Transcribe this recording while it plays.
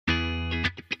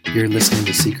You're listening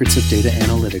to Secrets of Data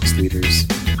Analytics Leaders.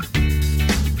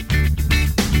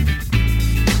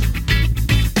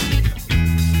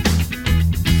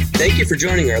 Thank you for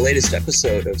joining our latest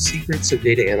episode of Secrets of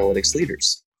Data Analytics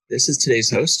Leaders. This is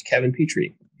today's host, Kevin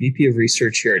Petrie, VP of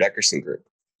Research here at Eckerson Group.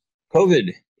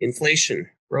 COVID, inflation,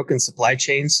 broken supply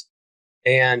chains,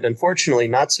 and unfortunately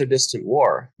not so distant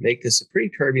war make this a pretty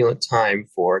turbulent time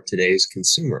for today's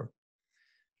consumer.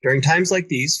 During times like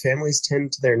these, families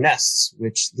tend to their nests,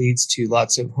 which leads to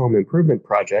lots of home improvement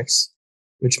projects,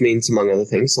 which means, among other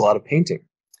things, a lot of painting.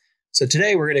 So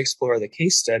today we're going to explore the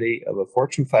case study of a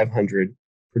Fortune 500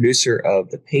 producer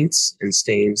of the paints and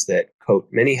stains that coat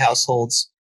many households,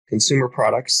 consumer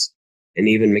products, and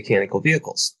even mechanical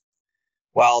vehicles.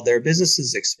 While their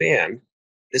businesses expand,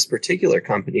 this particular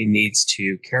company needs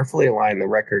to carefully align the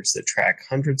records that track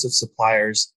hundreds of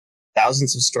suppliers,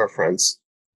 thousands of storefronts,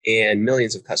 and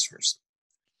millions of customers.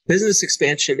 Business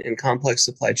expansion and complex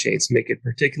supply chains make it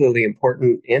particularly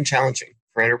important and challenging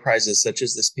for enterprises such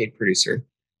as this paint producer,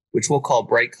 which we'll call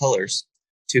Bright Colors,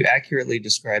 to accurately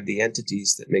describe the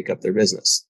entities that make up their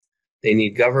business. They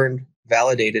need governed,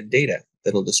 validated data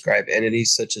that'll describe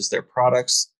entities such as their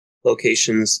products,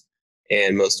 locations,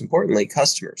 and most importantly,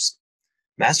 customers.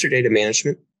 Master data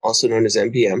management, also known as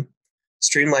MDM,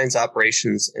 streamlines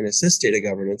operations and assists data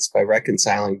governance by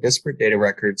reconciling disparate data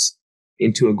records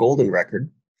into a golden record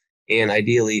and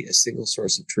ideally a single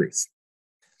source of truth.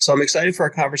 So I'm excited for our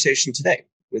conversation today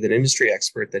with an industry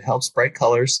expert that helps Bright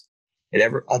Colors and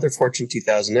other Fortune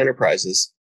 2000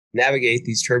 enterprises navigate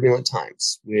these turbulent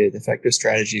times with effective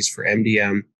strategies for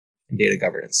MDM and data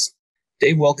governance.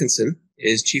 Dave Wilkinson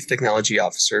is Chief Technology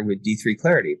Officer with D3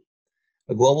 Clarity,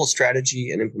 a global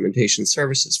strategy and implementation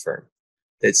services firm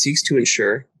that seeks to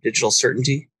ensure digital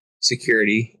certainty,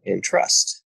 security, and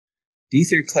trust.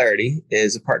 D3 Clarity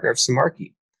is a partner of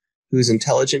Samarkey, whose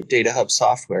intelligent data hub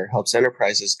software helps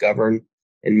enterprises govern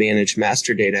and manage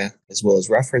master data as well as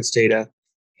reference data,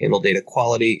 handle data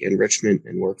quality, enrichment,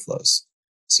 and workflows.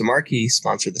 Samarkey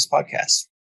sponsored this podcast.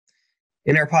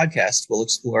 In our podcast, we'll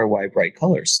explore why Bright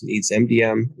Colors needs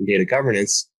MDM and data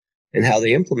governance and how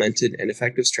they implemented an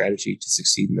effective strategy to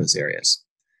succeed in those areas.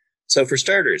 So for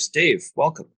starters, Dave,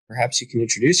 welcome. Perhaps you can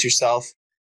introduce yourself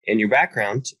and your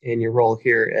background and your role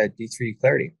here at D3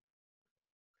 Clarity.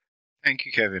 Thank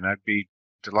you, Kevin. I'd be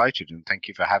delighted, and thank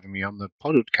you for having me on the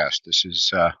podcast. This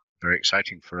is very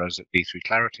exciting for us at D3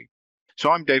 Clarity. So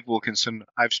I'm Dave Wilkinson.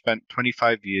 I've spent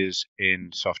 25 years in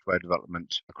software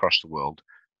development across the world,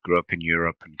 grew up in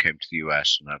Europe and came to the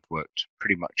US, and I've worked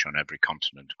pretty much on every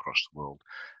continent across the world,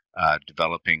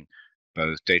 developing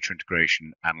both data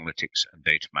integration, analytics, and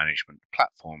data management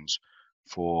platforms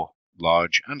for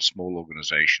large and small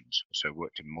organizations. So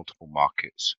worked in multiple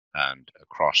markets and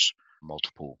across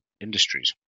multiple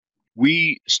industries.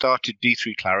 We started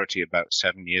D3 Clarity about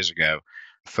 7 years ago,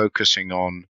 focusing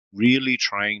on really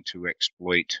trying to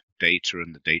exploit data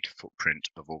and the data footprint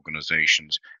of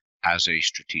organizations as a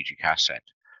strategic asset.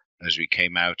 As we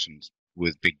came out and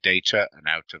with big data and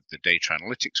out of the data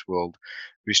analytics world,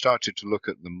 we started to look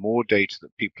at the more data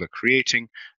that people are creating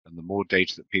and the more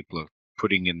data that people are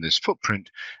putting in this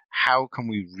footprint, how can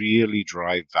we really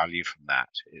drive value from that?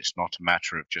 It's not a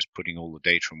matter of just putting all the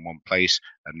data in one place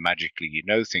and magically you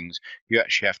know things. You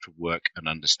actually have to work and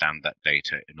understand that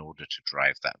data in order to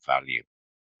drive that value.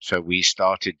 So we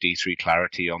started D3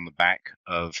 Clarity on the back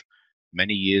of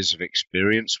many years of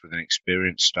experience with an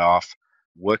experienced staff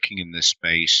working in this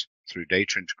space through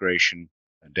data integration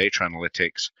and data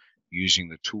analytics, using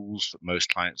the tools that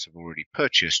most clients have already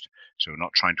purchased. So we're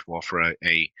not trying to offer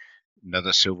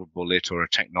another silver bullet or a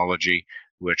technology.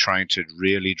 We're trying to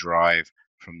really drive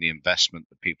from the investment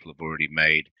that people have already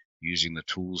made, using the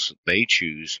tools that they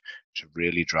choose to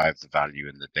really drive the value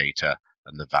in the data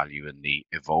and the value in the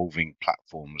evolving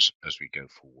platforms as we go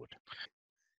forward.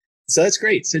 So that's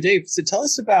great. So Dave, tell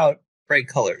us about Bright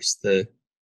Colors, the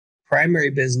primary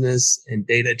business and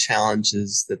data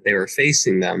challenges that they were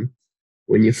facing them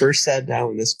when you first sat down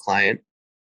with this client.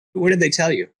 What did they tell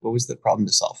you? What was the problem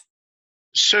to solve?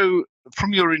 So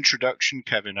from your introduction,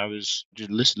 Kevin, I was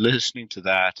just listening to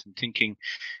that and thinking,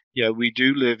 yeah, we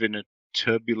do live in a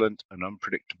turbulent and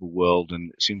unpredictable world,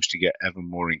 and it seems to get ever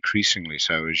more increasingly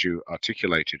so, as you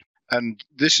articulated. And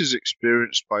this is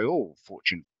experienced by all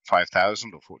Fortune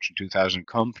 5,000 or Fortune 2,000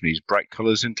 companies, Bright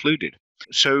Colors included.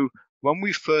 So when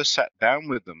we first sat down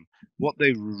with them, what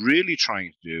they were really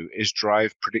trying to do is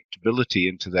drive predictability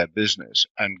into their business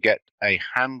and get a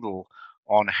handle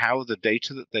on how the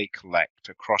data that they collect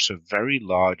across a very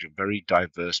large and very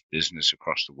diverse business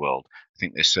across the world. I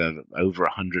think they serve over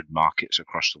 100 markets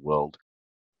across the world.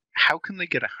 how can they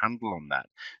get a handle on that?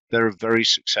 They're a very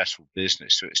successful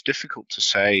business, so it's difficult to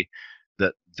say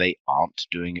that they aren't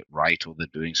doing it right or they're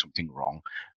doing something wrong.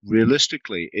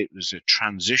 Realistically, it was a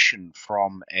transition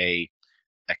from a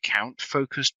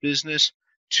account-focused business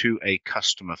to a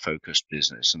customer-focused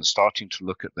business, and starting to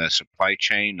look at their supply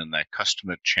chain and their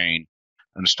customer chain,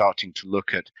 and starting to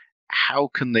look at how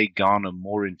can they garner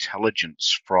more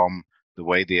intelligence from the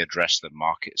way they address their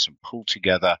markets and pull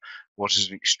together what is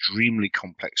an extremely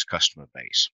complex customer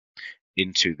base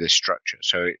into this structure.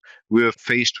 So we were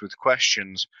faced with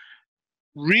questions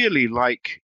really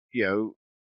like,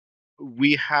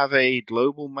 we have a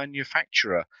global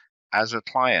manufacturer as a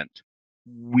client.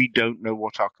 We don't know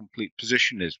what our complete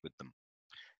position is with them.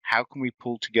 How can we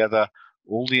pull together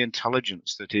all the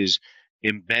intelligence that is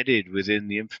embedded within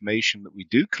the information that we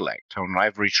do collect on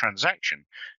every transaction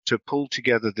to pull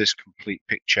together this complete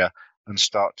picture and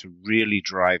start to really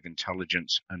drive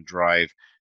intelligence and drive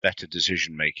better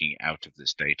decision making out of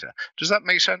this data? Does that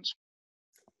make sense?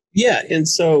 Yeah, and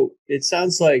so it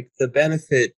sounds like the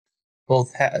benefit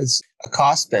both has a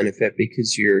cost benefit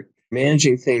because you're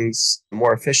managing things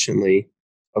more efficiently,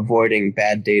 avoiding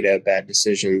bad data, bad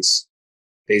decisions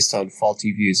based on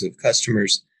faulty views of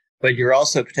customers, but you're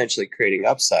also potentially creating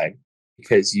upside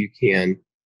because you can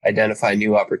identify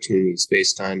new opportunities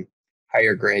based on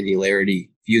higher granularity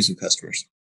views of customers.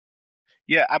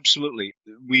 Yeah, absolutely.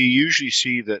 We usually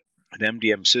see that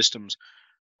MDM systems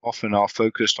often are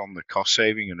focused on the cost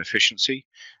saving and efficiency.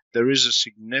 There is a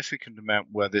significant amount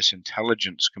where this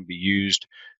intelligence can be used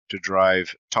to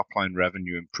drive top-line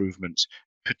revenue improvements,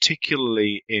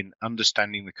 particularly in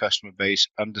understanding the customer base,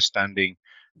 understanding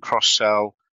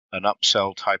cross-sell and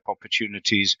upsell type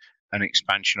opportunities and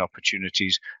expansion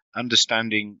opportunities,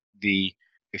 understanding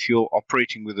if you're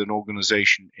operating with an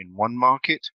organization in one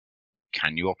market,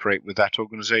 can you operate with that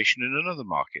organization in another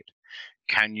market?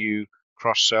 Can you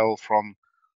cross-sell from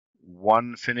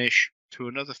one finish to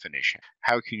another finish?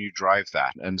 How can you drive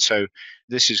that? And so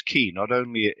this is key. Not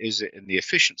only is it in the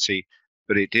efficiency,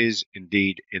 but it is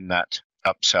indeed in that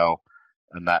upsell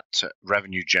and that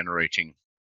revenue generating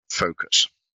focus.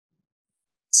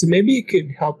 So maybe you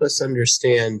could help us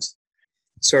understand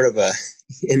sort of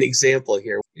an example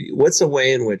here. What's a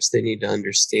way in which they need to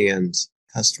understand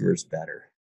customers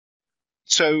better?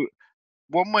 So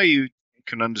one way you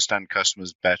can understand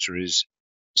customers better is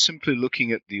simply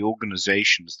looking at the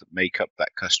organizations that make up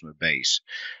that customer base.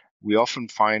 We often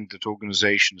find that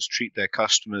organizations treat their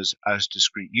customers as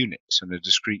discrete units, and a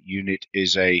discrete unit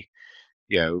is an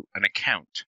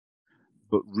account.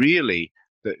 But really,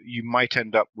 that you might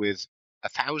end up with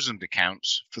 1,000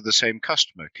 accounts for the same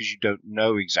customer because you don't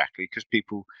know exactly, because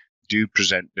people do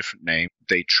present different names.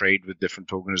 They trade with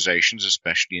different organizations,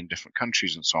 especially in different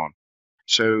countries and so on.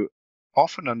 So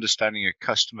often understanding a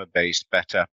customer base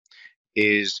better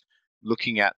is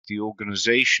looking at the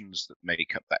organizations that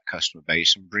make up that customer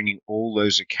base and bringing all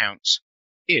those accounts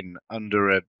in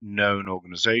under a known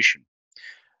organization.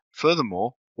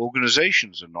 Furthermore,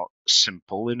 organizations are not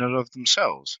simple in and of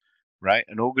themselves, right?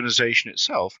 An organization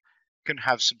itself can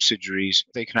have subsidiaries,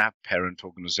 they can have parent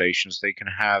organizations, they can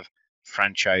have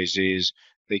franchises,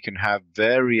 they can have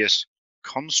various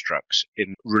constructs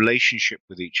in relationship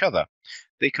with each other.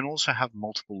 They can also have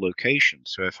multiple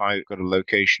locations. So if I've got a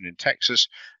location in Texas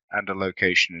and a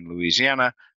location in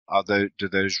Louisiana, do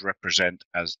those represent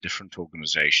as different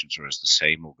organizations or as the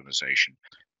same organization?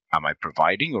 Am I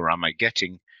providing or am I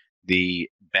getting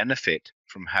the benefit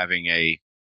from having a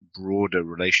broader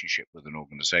relationship with an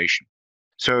organization?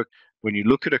 So when you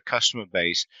look at a customer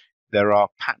base, there are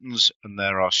patterns and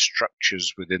there are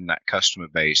structures within that customer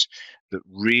base that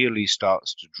really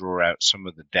starts to draw out some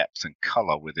of the depth and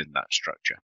color within that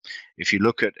structure. If you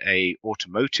look at a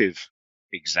automotive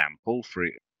example,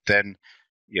 then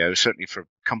certainly for a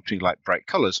company like Bright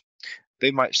Colors,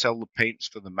 they might sell the paints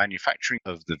for the manufacturing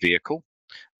of the vehicle,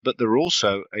 but there are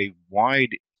also a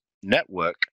wide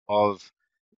network of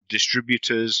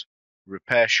distributors,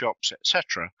 repair shops,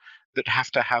 etc., that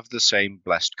have to have the same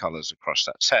blessed colors across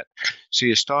that set. So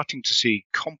you're starting to see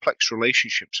complex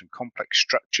relationships and complex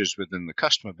structures within the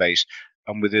customer base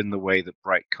and within the way that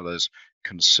Bright Colors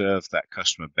can serve that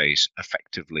customer base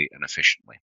effectively and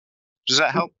efficiently. Does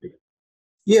that help?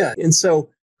 Yeah. And so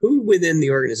who within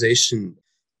the organization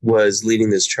was leading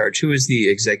this charge? Who was the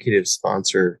executive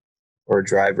sponsor or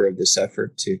driver of this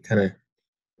effort to kind of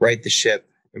right the ship,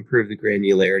 improve the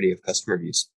granularity of customer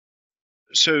views?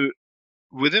 So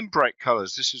within Bright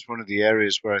Colors, this is one of the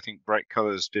areas where I think Bright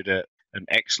Colors did an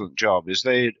excellent job, is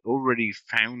they had already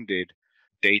founded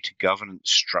data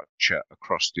governance structure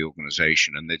across the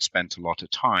organization, and they'd spent a lot of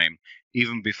time,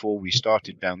 even before we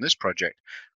started down this project,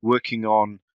 working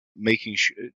on making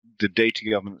sure the data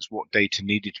governance, what data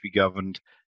needed to be governed,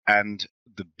 and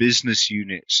the business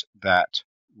units that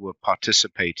were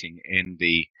participating in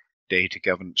the data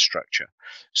governance structure.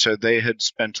 So they had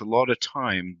spent a lot of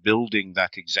time building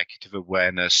that executive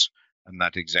awareness and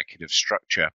that executive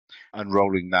structure and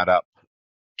rolling that up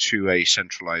to a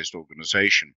centralized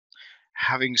organization.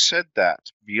 Having said that,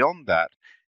 beyond that,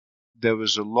 there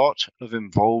was a lot of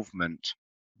involvement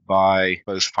by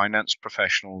both finance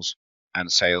professionals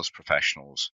and sales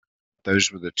professionals.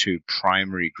 Those were the two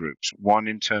primary groups. One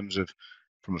in terms of,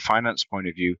 from a finance point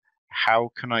of view,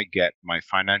 how can I get my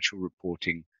financial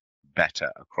reporting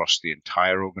better across the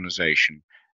entire organization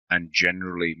and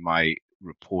generally my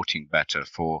reporting better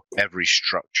for every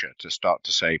structure to start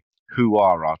to say, who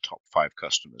are our top 5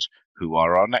 customers? Who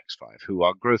are our next 5? Who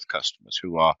are growth customers?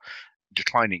 Who are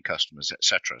declining customers,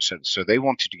 etc. So they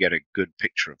wanted to get a good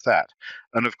picture of that.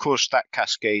 And of course, that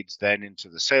cascades then into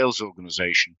the sales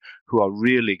organization, who are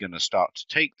really going to start to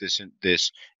take this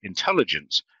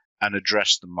intelligence and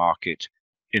address the market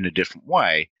in a different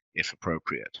way, if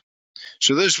appropriate.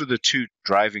 So those were the two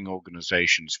driving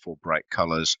organizations for Bright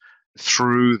Colors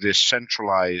through this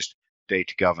centralized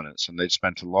data governance. And they'd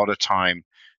spent a lot of time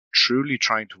truly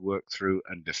trying to work through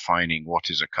and defining what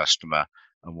is a customer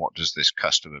and what does this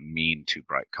customer mean to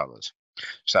Bright Colors.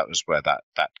 So that was where that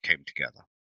came together.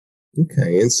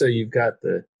 Okay, and so you've got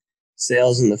the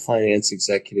sales and the finance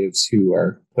executives who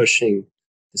are pushing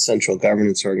the central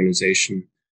governance organization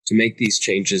to make these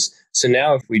changes. So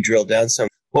now if we drill down some,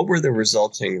 what were the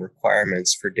resulting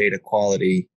requirements for data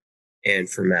quality and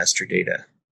for master data?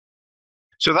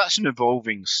 So that's an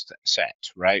evolving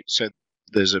set, right? So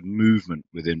there's a movement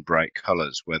within Bright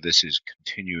Colors where this is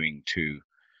continuing to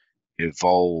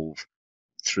evolve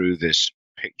through this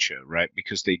picture, right?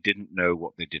 Because they didn't know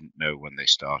what they didn't know when they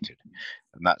started.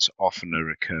 And that's often a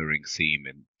recurring theme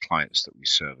in clients that we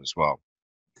serve as well.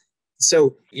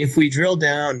 So if we drill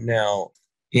down now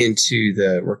into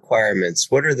the requirements,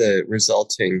 what are the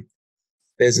resulting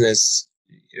business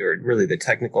or really the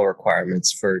technical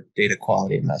requirements for data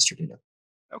quality and master data?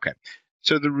 Okay.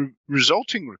 So the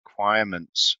resulting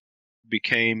requirements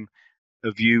became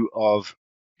a view of,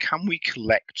 can we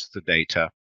collect the data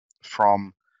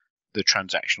from the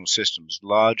transactional systems,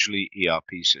 largely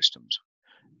ERP systems?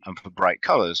 And for Bright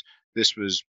Colors, this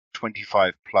was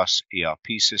 25 plus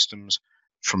ERP systems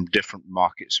from different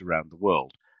markets around the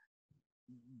world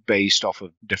based off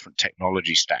of different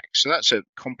technology stacks. So that's a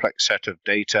complex set of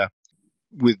data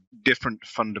with different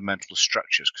fundamental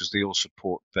structures because they all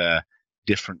support their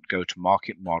different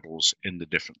go-to-market models in the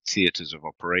different theaters of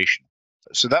operation.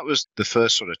 So that was the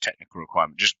first sort of technical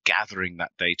requirement, just gathering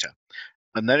that data.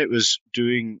 And then it was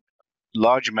doing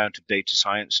large amount of data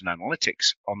science and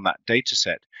analytics on that data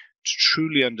set to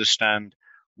truly understand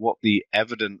what the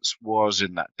evidence was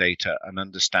in that data and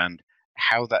understand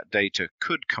how that data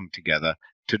could come together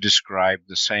to describe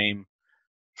the same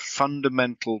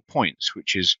fundamental points,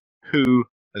 which is who,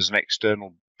 as an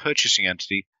external purchasing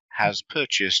entity, has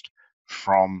purchased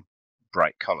from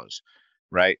Bright Colors,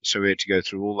 right? So we had to go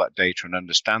through all that data and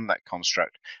understand that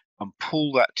construct and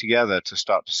pull that together to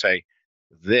start to say,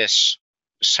 this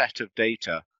set of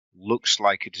data looks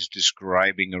like it is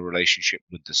describing a relationship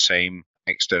with the same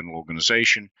external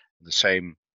organization, the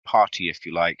same party, if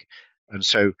you like. And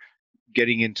so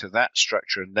getting into that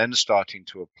structure and then starting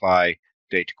to apply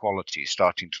data quality,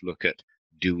 starting to look at,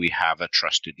 do we have a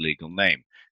trusted legal name?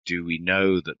 Do we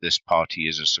know that this party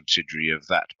is a subsidiary of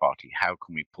that party? How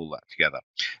can we pull that together?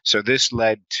 So this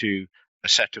led to a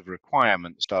set of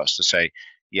requirements starts to say,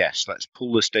 yes, let's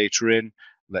pull this data in.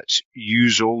 Let's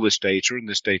use all this data. And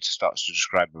this data starts to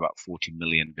describe about 40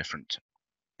 million different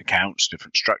accounts,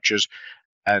 different structures,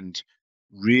 and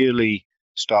really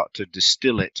start to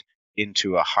distill it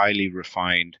into a highly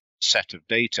refined set of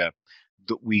data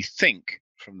that we think,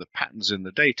 from the patterns in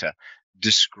the data,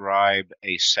 describe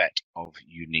a set of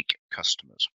unique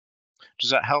customers. Does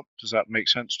that help? Does that make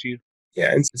sense to you?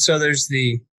 Yeah, and so there's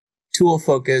the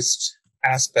tool-focused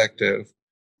aspect of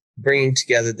bringing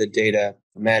together the data,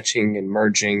 matching and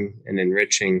merging and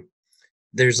enriching.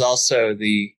 There's also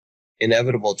the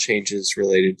inevitable changes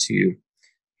related to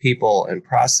people and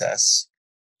process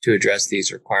to address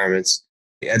these requirements.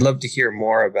 I'd love to hear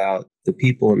more about the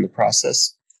people and the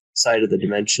process side of the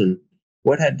dimension.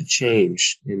 What had to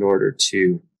change in order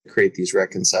to create these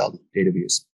reconciled data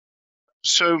views?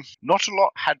 So not a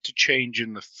lot had to change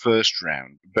in the first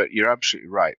round, but you're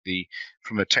absolutely right.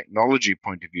 From a technology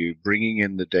point of view, bringing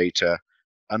in the data,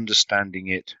 understanding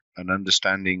it, and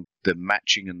understanding the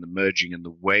matching and the merging and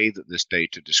the way that this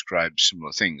data describes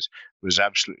similar things was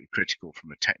absolutely critical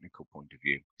from a technical point of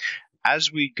view.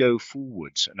 As we go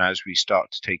forwards and as we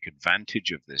start to take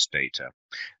advantage of this data,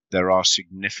 there are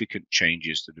significant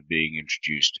changes that are being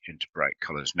introduced into Bright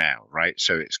Colors now, right?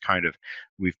 So it's kind of,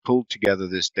 we've pulled together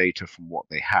this data from what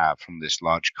they have, from this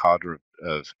large cadre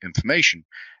of information,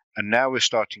 and now we're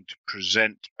starting to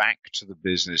present back to the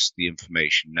business the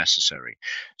information necessary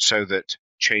so that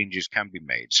changes can be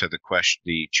made. So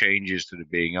the changes that are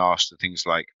being asked are things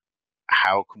like,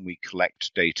 how can we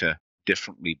collect data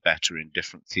differently, better in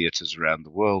different theaters around the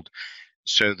world,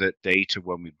 so that data,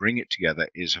 when we bring it together,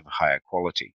 is of higher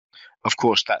quality. Of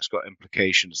course, that's got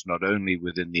implications not only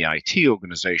within the IT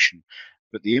organization,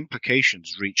 but the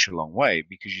implications reach a long way,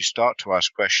 because you start to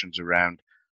ask questions around,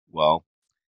 well,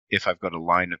 if I've got a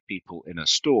line of people in a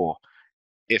store,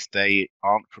 if they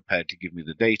aren't prepared to give me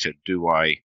the data, do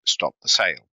I stop the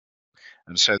sale?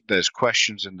 And so there's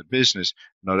questions in the business,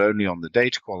 not only on the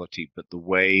data quality, but the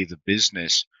way the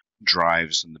business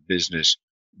drives and the business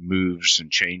moves and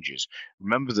changes.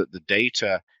 Remember that the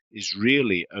data is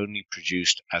really only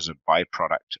produced as a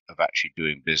byproduct of actually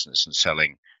doing business and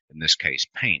selling, in this case,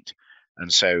 paint.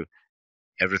 And so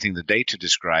everything the data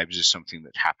describes is something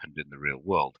that happened in the real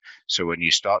world. So when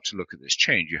you start to look at this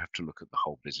change, you have to look at the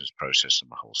whole business process and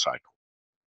the whole cycle.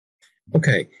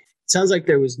 Okay. It sounds like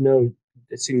there was no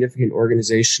significant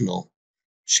organizational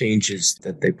changes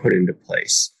that they put into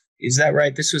place. Is that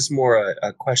right? This was more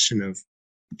a question of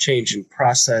change in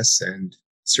process and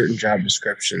certain job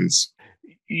descriptions.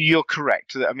 You're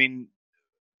correct. I mean,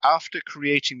 after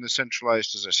creating the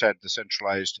centralized, as I said, the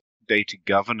centralized data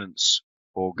governance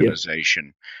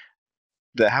organization,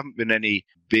 there haven't been any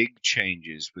big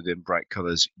changes within Bright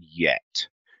Colors yet.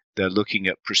 They're looking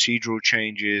at procedural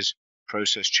changes,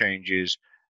 process changes,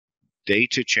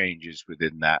 data changes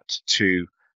within that to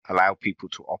allow people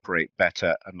to operate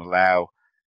better and allow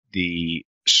the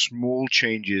small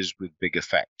changes with big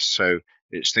effect. So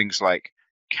it's things like,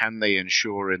 can they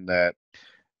ensure in their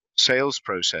sales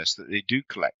process that they do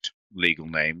collect legal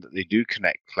name, that they do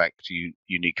collect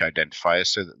unique identifiers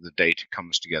so that the data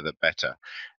comes together better.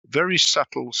 Very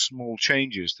subtle, small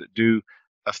changes that do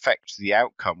affect the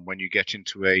outcome when you get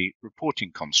into a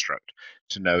reporting construct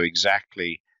to know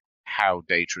exactly how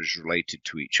data is related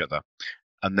to each other,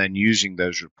 and then using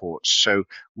those reports. So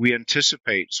we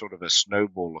anticipate sort of a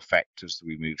snowball effect as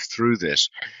we move through this.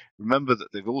 Remember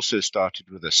that they've also started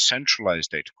with a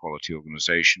centralized data quality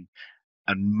organization,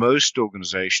 and most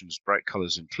organizations, Bright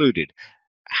Colors included,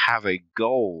 have a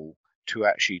goal to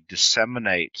actually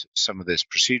disseminate some of this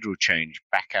procedural change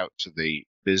back out to the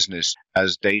business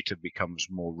as data becomes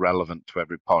more relevant to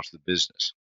every part of the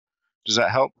business. Does that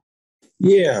help?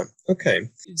 Yeah. Okay.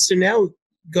 So now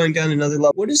going down another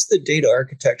level, what does the data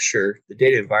architecture, the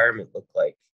data environment look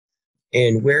like?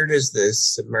 And where does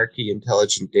this Meraki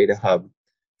Intelligent Data Hub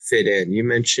fit in? You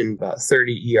mentioned about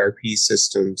 30 ERP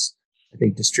systems, I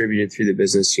think, distributed through the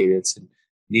business units and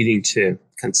needing to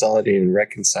consolidate and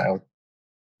reconcile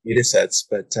data sets.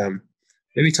 But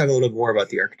maybe talk a little bit more about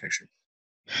the architecture.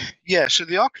 Yeah, so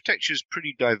the architecture is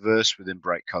pretty diverse within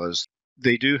Bright Colors.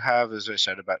 They do have, as I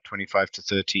said, about 25 to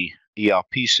 30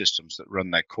 ERP systems that run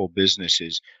their core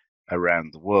businesses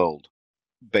around the world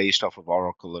based off of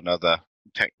Oracle and other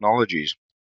technologies.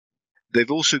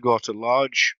 They've also got a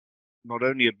large, not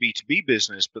only a B2B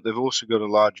business, but they've also got a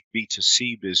large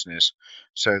B2C business.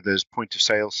 So there's point of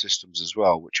sale systems as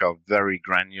well, which are very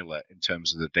granular in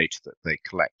terms of the data that they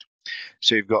collect.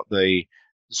 So you've got the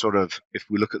sort of, if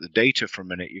we look at the data for a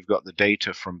minute, you've got the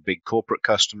data from big corporate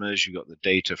customers, you've got the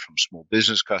data from small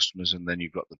business customers, and then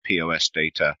you've got the POS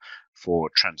data for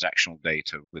transactional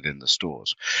data within the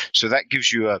stores. So that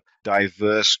gives you a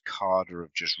diverse cadre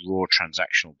of just raw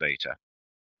transactional data.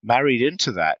 Married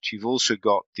into that, you've also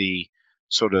got the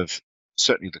sort of,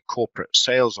 certainly the corporate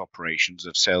sales operations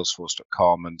of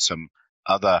Salesforce.com and some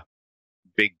other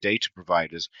big data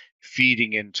providers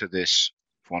feeding into this,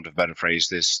 for want of a better phrase,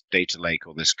 this data lake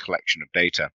or this collection of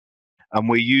data. And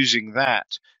we're using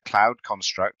that cloud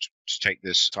construct to take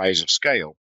this size of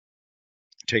scale,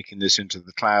 taking this into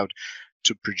the cloud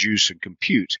to produce and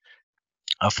compute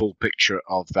a full picture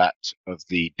of that, of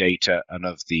the data and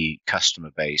of the customer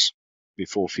base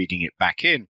before feeding it back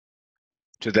in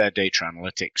to their data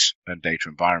analytics and data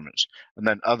environments. And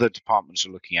then other departments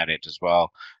are looking at it as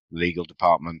well, legal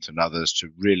department and others, to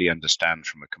really understand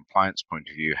from a compliance point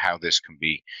of view how this can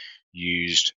be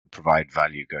used to provide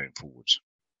value going forwards.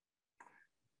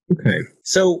 Okay.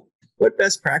 So what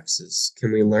best practices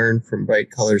can we learn from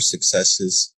Bright Colors'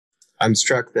 successes? I'm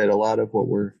struck that a lot of what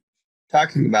we're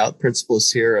talking about, principles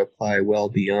here, apply well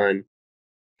beyond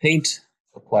paint,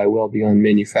 apply well beyond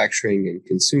manufacturing and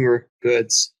consumer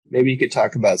goods. Maybe you could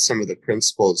talk about some of the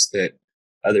principles that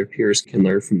other peers can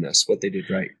learn from this, what they did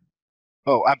right?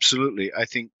 Oh, absolutely. I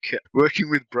think working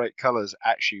with Bright Colors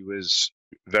actually was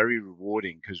very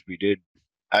rewarding because we did,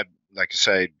 like I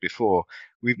said before,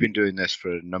 we've been doing this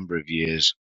for a number of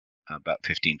years, about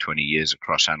 15, 20 years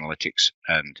across analytics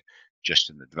and just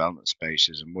in the development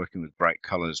spaces. And working with Bright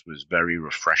Colors was very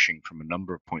refreshing from a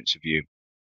number of points of view.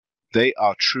 They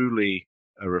are truly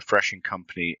a refreshing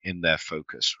company in their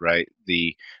focus, right?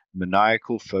 The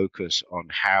maniacal focus on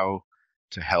how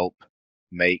to help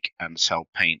make and sell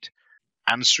paint,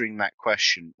 answering that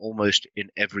question almost in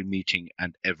every meeting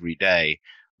and every day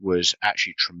was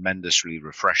actually tremendously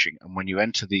refreshing. And when you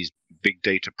enter these big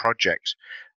data projects,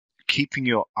 keeping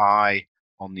your eye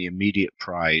on the immediate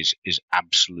prize is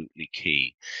absolutely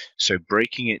key. So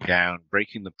breaking it down,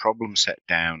 breaking the problem set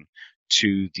down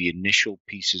to the initial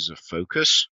pieces of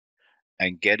focus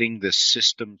and getting the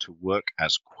system to work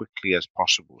as quickly as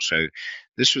possible. So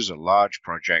this was a large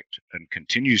project and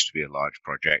continues to be a large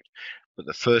project. But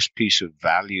the first piece of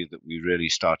value that we really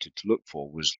started to look for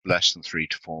was less than 3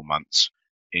 to 4 months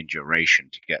in duration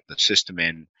to get the system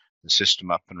in, the system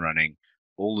up and running,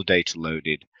 all the data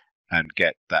loaded, and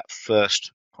get that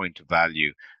first point of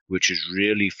value, which is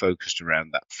really focused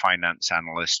around that finance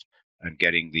analyst and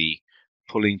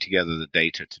pulling together the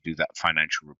data to do that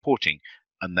financial reporting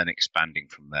and then expanding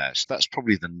from there. So that's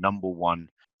probably the number one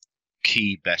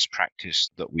key best practice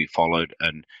that we followed.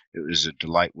 And it was a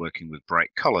delight working with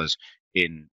Bright Colors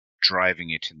in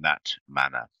driving it in that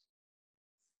manner.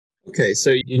 Okay,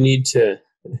 so you need to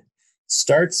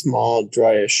start small,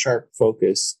 draw a sharp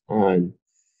focus on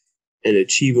an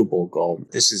achievable goal.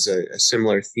 This is a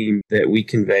similar theme that we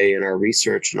convey in our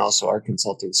research and also our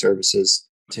consulting services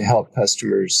to help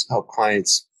customers, help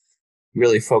clients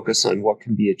really focus on what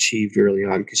can be achieved early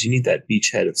on, because you need that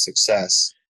beachhead of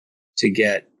success to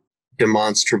get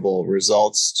demonstrable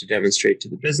results to demonstrate to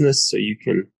the business so you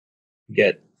can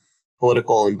get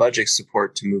political and budget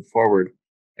support to move forward.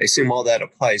 I assume all that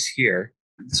applies here.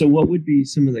 So what would be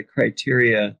some of the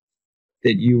criteria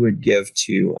that you would give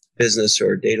to business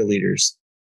or data leaders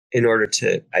in order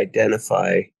to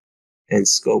identify and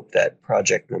scope that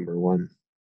project number one?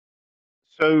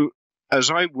 So as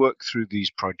I work through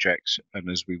these projects and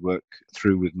as we work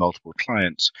through with multiple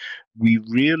clients, we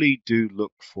really do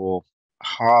look for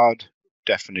hard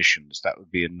definitions. That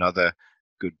would be another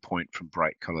good point from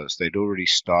Bright Colors. They'd already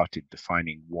started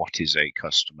defining what is a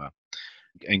customer.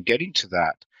 And getting to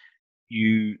that,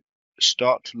 you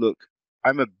start to look,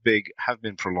 have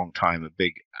been for a long time, a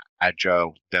big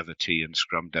agile devotee and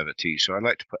Scrum devotee. So I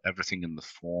like to put everything in the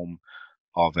form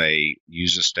of a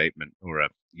user statement or a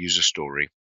user story.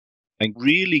 And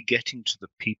really getting to the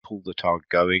people that are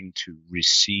going to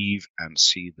receive and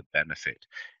see the benefit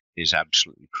is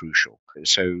absolutely crucial.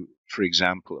 So, for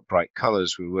example, at Bright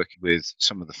Colors, we're working with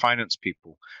some of the finance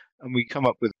people, and we come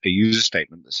up with a user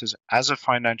statement that says, as a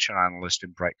financial analyst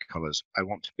in Bright Colors, I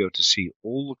want to be able to see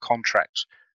all the contracts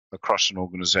across an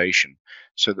organization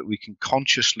so that we can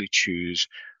consciously choose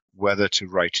whether to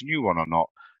write a new one or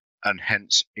not, and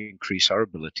hence increase our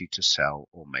ability to sell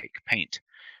or make paint.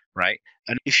 Right.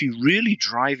 And if you really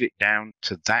drive it down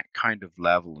to that kind of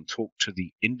level and talk to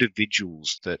the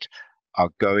individuals that are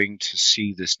going to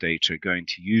see this data, going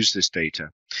to use this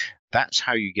data, that's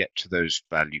how you get to those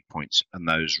value points and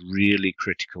those really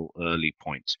critical early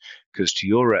points. Because to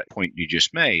your point you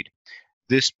just made,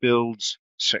 this builds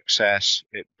success,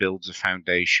 it builds a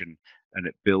foundation, and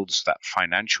it builds that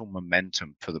financial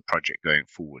momentum for the project going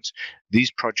forwards.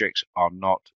 These projects are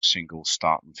not single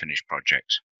start and finish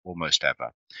projects. Almost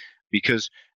ever, because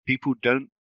people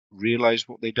don't realize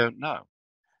what they don't know,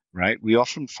 right? We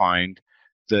often find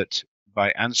that by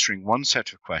answering one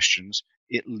set of questions,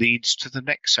 it leads to the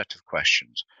next set of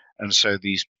questions. And so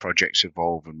these projects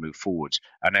evolve and move forwards.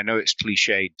 And I know it's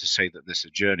cliched to say that this is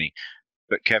a journey,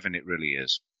 but Kevin, it really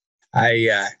is.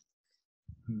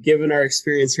 Given our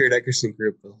experience here at Eckerson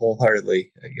Group,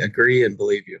 wholeheartedly agree and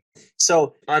believe you.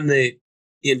 So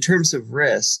in terms of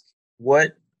risk,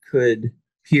 what could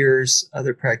peers,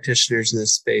 other practitioners in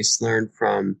this space learn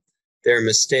from their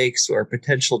mistakes or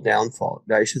potential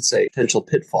potential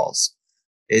pitfalls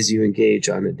as you engage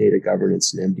on a data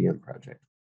governance and MDM project?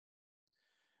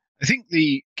 I think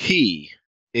the key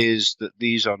is that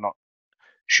these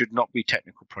should not be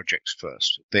technical projects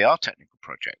first. They are technical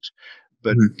projects,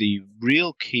 but the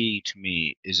real key to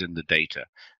me is in the data.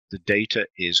 The data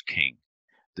is king.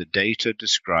 The data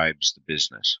describes the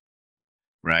business,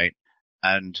 right?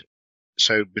 And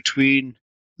so between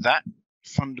that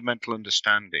fundamental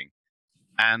understanding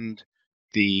and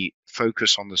the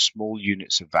focus on the small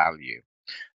units of value,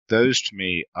 those to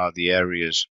me are the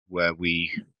areas where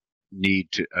we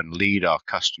need to and lead our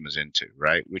customers into,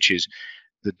 right? Which is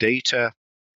the data.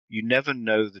 You never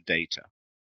know the data,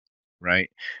 right?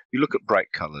 You look at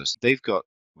Bright Colors. They've got,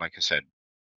 like I said,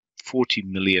 40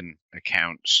 million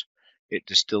accounts. It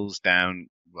distills down,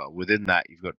 well, within that,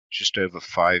 you've got just over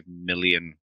 5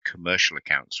 million commercial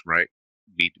accounts, right?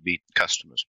 B2B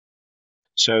customers.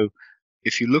 So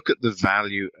if you look at the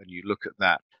value and you look at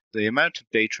that, the amount of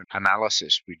data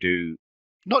analysis we do,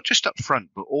 not just up front,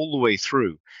 but all the way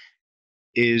through,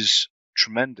 is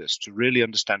tremendous to really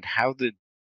understand how the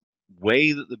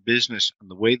way that the business and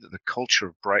the way that the culture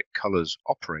of Bright Colors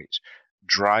operates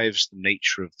drives the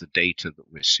nature of the data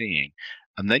that we're seeing.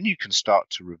 And then you can start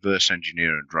to reverse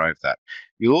engineer and drive that.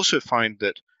 You'll also find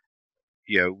that,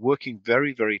 working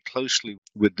very, very closely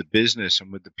with the business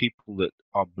and with the people that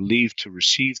are believed to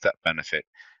receive that benefit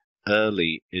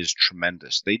early is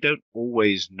tremendous. They don't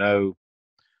always know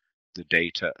the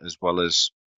data as well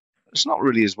as, it's not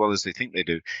really as well as they think they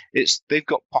do. They've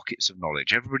got pockets of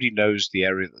knowledge. Everybody knows the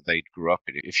area that they grew up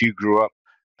in. If you grew up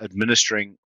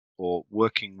administering or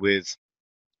working with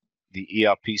the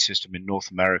ERP system in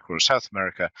North America or South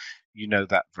America, you know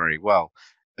that very well.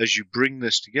 As you bring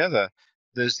this together,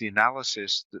 there's the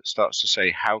analysis that starts to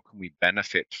say, how can we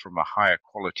benefit from a higher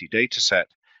quality data set?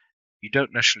 You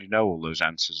don't necessarily know all those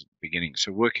answers at the beginning.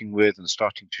 So working with and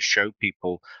starting to show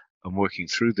people and working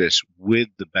through this with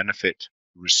the benefit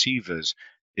receivers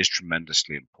is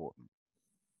tremendously important.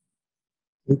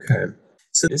 Okay.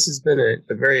 So this has been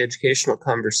a very educational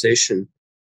conversation,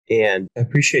 and I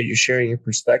appreciate you sharing your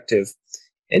perspective.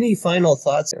 Any final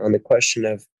thoughts on the question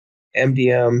of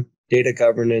MDM, data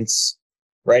governance,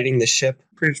 righting the ship?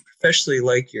 Especially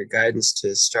like your guidance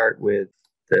to start with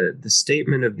the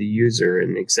statement of the user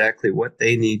and exactly what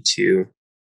they need to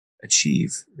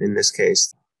achieve. In this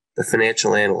case, the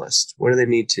financial analyst. What do they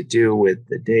need to do with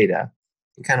the data?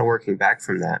 And kind of working back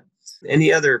from that.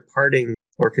 Any other parting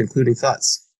or concluding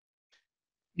thoughts?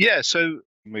 Yeah, so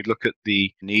when we look at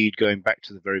the need, going back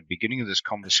to the very beginning of this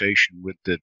conversation with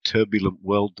the turbulent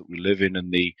world that we live in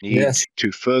and the need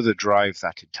to further drive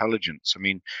that intelligence. I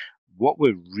mean, what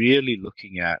we're really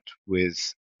looking at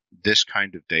with this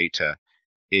kind of data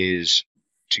is,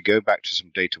 to go back to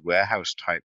some data warehouse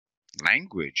type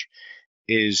language,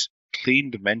 is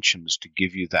clean dimensions to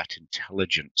give you that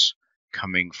intelligence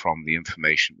coming from the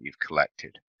information that you've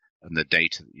collected and the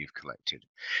data that you've collected.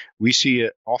 We see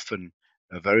often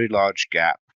a very large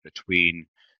gap between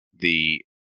the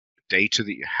data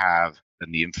that you have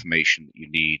and the information that you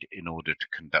need in order to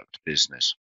conduct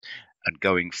business. And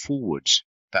going forwards,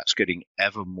 that's getting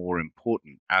ever more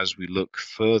important as we look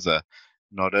further,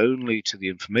 not only to the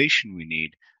information we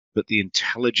need, but the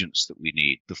intelligence that we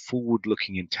need, the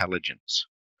forward-looking intelligence,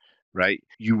 right?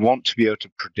 You want to be able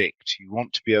to predict, you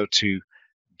want to be able to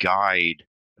guide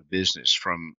a business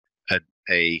from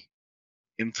a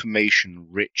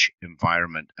information-rich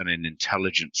environment and an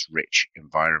intelligence-rich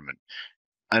environment.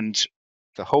 And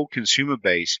the whole consumer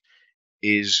base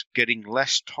is getting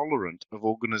less tolerant of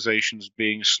organizations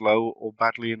being slow or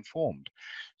badly informed.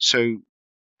 So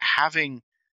having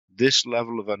this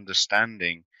level of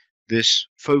understanding, this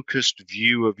focused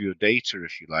view of your data,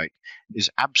 if you like, is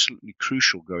absolutely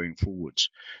crucial going forwards.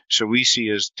 So we see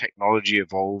as technology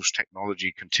evolves,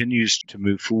 technology continues to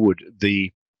move forward,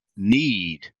 the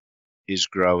need is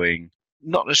growing,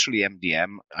 not necessarily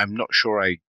MDM. I'm not sure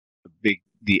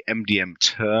the MDM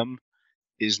term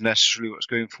is necessarily what's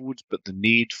going forwards, but the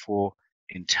need for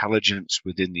intelligence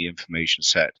within the information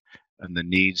set and the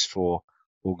needs for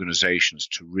organizations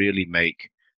to really make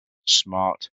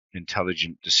smart,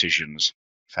 intelligent decisions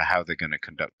for how they're going to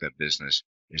conduct their business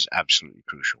is absolutely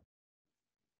crucial.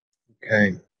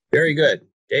 Okay, very good.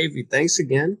 Dave, thanks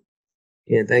again,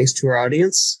 and thanks to our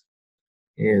audience,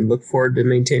 and look forward to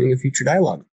maintaining a future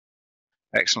dialogue.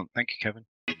 Excellent. Thank you, Kevin.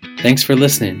 Thanks for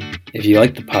listening. If you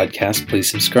like the podcast, please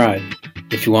subscribe.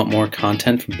 If you want more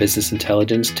content from business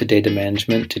intelligence to data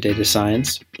management to data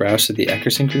science, browse to the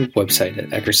Eckerson Group website at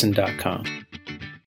eckerson.com.